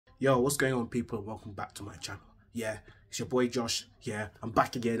Yo, what's going on, people? Welcome back to my channel. Yeah, it's your boy Josh. Yeah, I'm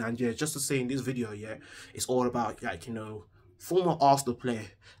back again, and yeah, just to say in this video, yeah, it's all about, like, you know, former Arsenal player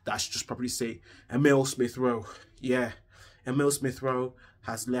that I should just probably say Emil Rowe. Yeah, Emil Rowe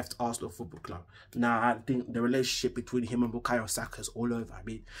has left Arsenal Football Club. Now, I think the relationship between him and Bukayo Saka is all over. I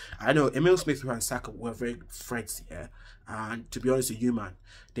mean, I know Emil Rowe and Saka were very good friends, yeah, and to be honest with you, man,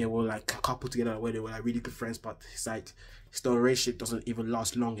 they were like a couple together where they were like really good friends, but it's like the relationship doesn't even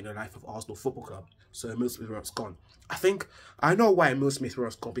last long in the life of Arsenal Football Club. So Emil Rowe's gone. I know why Emil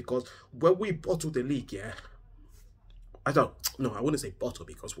Rowe's gone, because when we bottled the league, yeah, I wouldn't say bottle,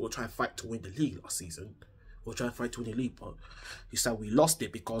 because we were trying to fight to win the league last season. We were trying to fight to win the league, but he said we lost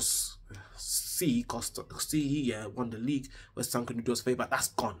it because C won the league. West Ham couldn't do us a favour. That's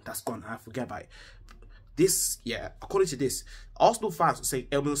gone. That's gone. I forget about it. This, yeah, according to this, Arsenal fans say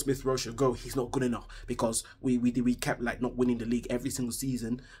Emil Rowe should go. He's not good enough, because we kept like not winning the league every single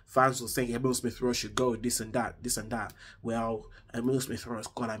season. Fans were saying Emil Rowe should go, this and that. Well, Emil Rowe is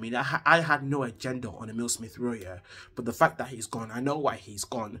gone. I mean, I had no agenda on Emil Rowe, yeah, but the fact that he's gone, I know why he's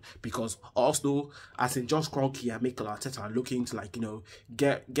gone, because Arsenal, as in Josh Kroenke and Mikel Arteta, are looking to, like, you know,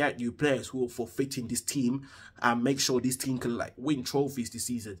 get new players who will fit in this team and make sure this team can like win trophies this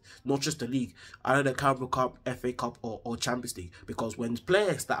season, not just the league, either the Carabao Cup, FA Cup, or Champions League. Because when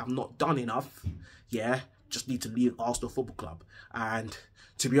players that have not done enough, yeah, just need to leave Arsenal Football Club. And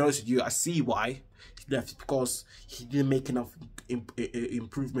to be honest with you, I see why he left, because he didn't make enough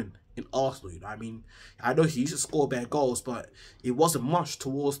improvement in Arsenal. You know what I mean? I know he used to score bare goals, but it wasn't much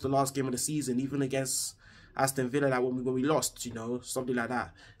towards the last game of the season, even against Aston Villa, like when we lost, you know, something like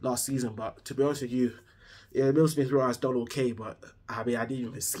that last season. But to be honest with you, yeah, Emil Rowe has done okay, but I mean, I didn't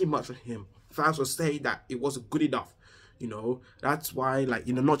even see much of him. Fans were saying that it wasn't good enough. You know, that's why, like,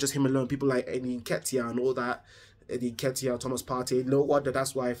 you know, not just him alone, people like Eddie Nketiah and all that, Eddie Nketiah, Thomas Partey, no wonder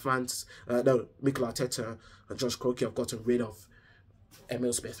that's why fans, Mikel Arteta and Josh Kroenke have gotten rid of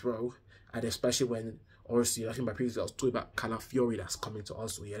Emil Rowe, and especially when, obviously, I think my previous I was talking about Calafiori that's coming to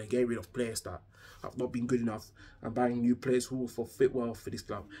Arsenal. Yeah, they get rid of players that have not been good enough and buying new players who will fit well for this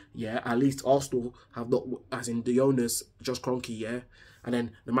club. Yeah, at least Arsenal have not, as in the owners, Josh Kroenke, yeah, and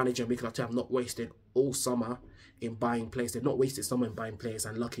then the manager, Mikel Arteta, have not wasted all summer in buying players. They've not wasted summer in buying players,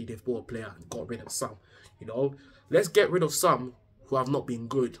 and luckily they've bought a player and got rid of some. You know, let's get rid of some who have not been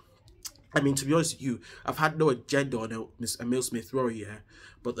good. I mean, to be honest with you, I've had no agenda on Emil Rowe, yeah,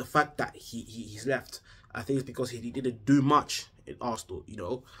 but the fact that he's left, I think it's because he didn't do much in Arsenal. You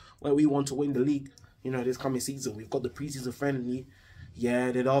know, when we want to win the league, you know, this coming season, we've got the preseason friendly,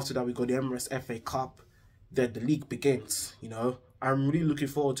 yeah, then after that we got the Emirates FA Cup, then the league begins. You know, I'm really looking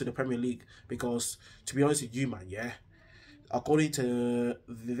forward to the Premier League, because to be honest with you, man, yeah, according to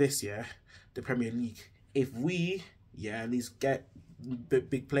this, yeah, the Premier League, if we, yeah, at least get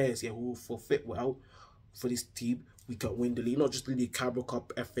big players, yeah, who will fit well for this team, we can win the league, not just the Carabao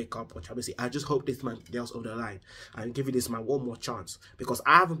Cup, FA Cup, or Champions League. I just hope this man gets over the line and give this man one more chance, because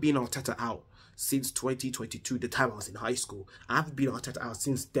I haven't been Arteta out since 2022, the time I was in high school. I haven't been Arteta out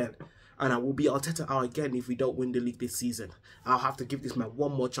since then, and I will be Arteta out again if we don't win the league this season. I'll have to give this man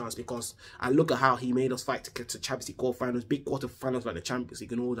one more chance, because I look at how he made us fight to get to Champions League quarterfinals, big quarterfinals like the Champions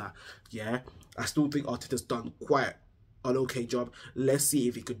League and all that. Yeah, I still think Arteta's done quite an okay job. Let's see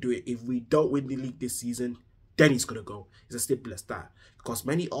if he could do it. If we don't win the league this season, then he's gonna go. It's as simple as that. Because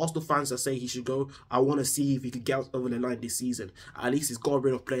many Arsenal fans that say he should go, I want to see if he could get over the line this season. At least he's got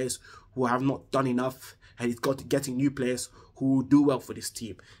rid of players who have not done enough, and he's got to getting new players who will do well for this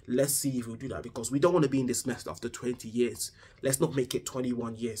team. Let's see if he'll do that, because we don't want to be in this mess after 20 years. Let's not make it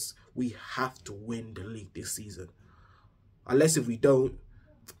 21 years. We have to win the league this season. Unless if we don't,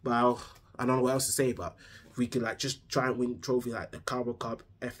 well, I don't know what else to say, but if we could like just try and win trophies like the Carabao Cup,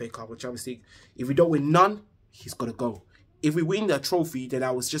 FA Cup, or Champions League. If we don't win none, he's gonna go. If we win the trophy, then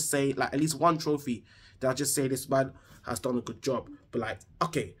I was just say, like, at least one trophy, then I'll just say this man has done a good job. But like,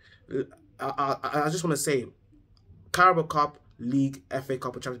 okay, I just want to say, Carabao Cup, League, FA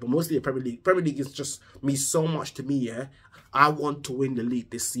Cup, or Champions, but mostly the Premier League. Premier League is just means so much to me, yeah. I want to win the league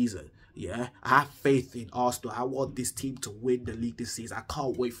this season. Yeah, I have faith in Arsenal. I want this team to win the league this season. I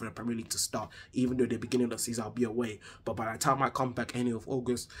can't wait for the Premier League to start, even though the beginning of the season I'll be away. But by the time I come back end of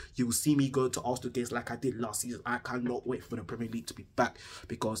August, you will see me go to Arsenal games like I did last season. I cannot wait for the Premier League to be back,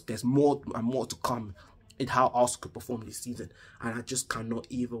 because there's more and more to come in how Arsenal could perform this season, and I just cannot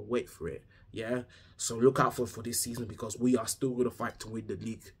even wait for it. Yeah, so look out for this season, because we are still going to fight to win the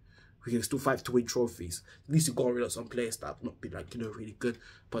league. We can still fight to win trophies. At least you got rid of some players that have not been, like, you know, really good.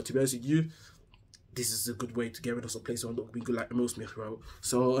 But to be honest with you, this is a good way to get rid of some players who are not being good, like Emil Rowe.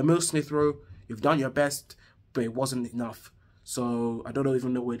 So Emil Rowe, you've done your best, but it wasn't enough. So I don't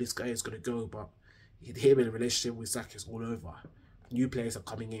even know where this guy is gonna go, but him in a relationship with Zach is all over. New players are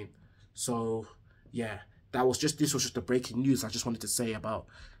coming in. So yeah, this was just the breaking news I just wanted to say about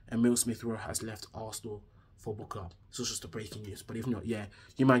Emil Smith-Rowe has left Arsenal Football Club. This was just the breaking news. But if not, yeah,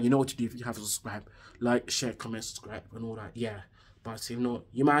 you know what to do. If you have to subscribe, like, share, comment, subscribe, and all that. Yeah. But if not,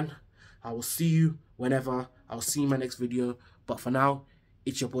 I will see you whenever. I'll see you in my next video. But for now,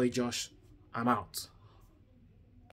 it's your boy Josh. I'm out.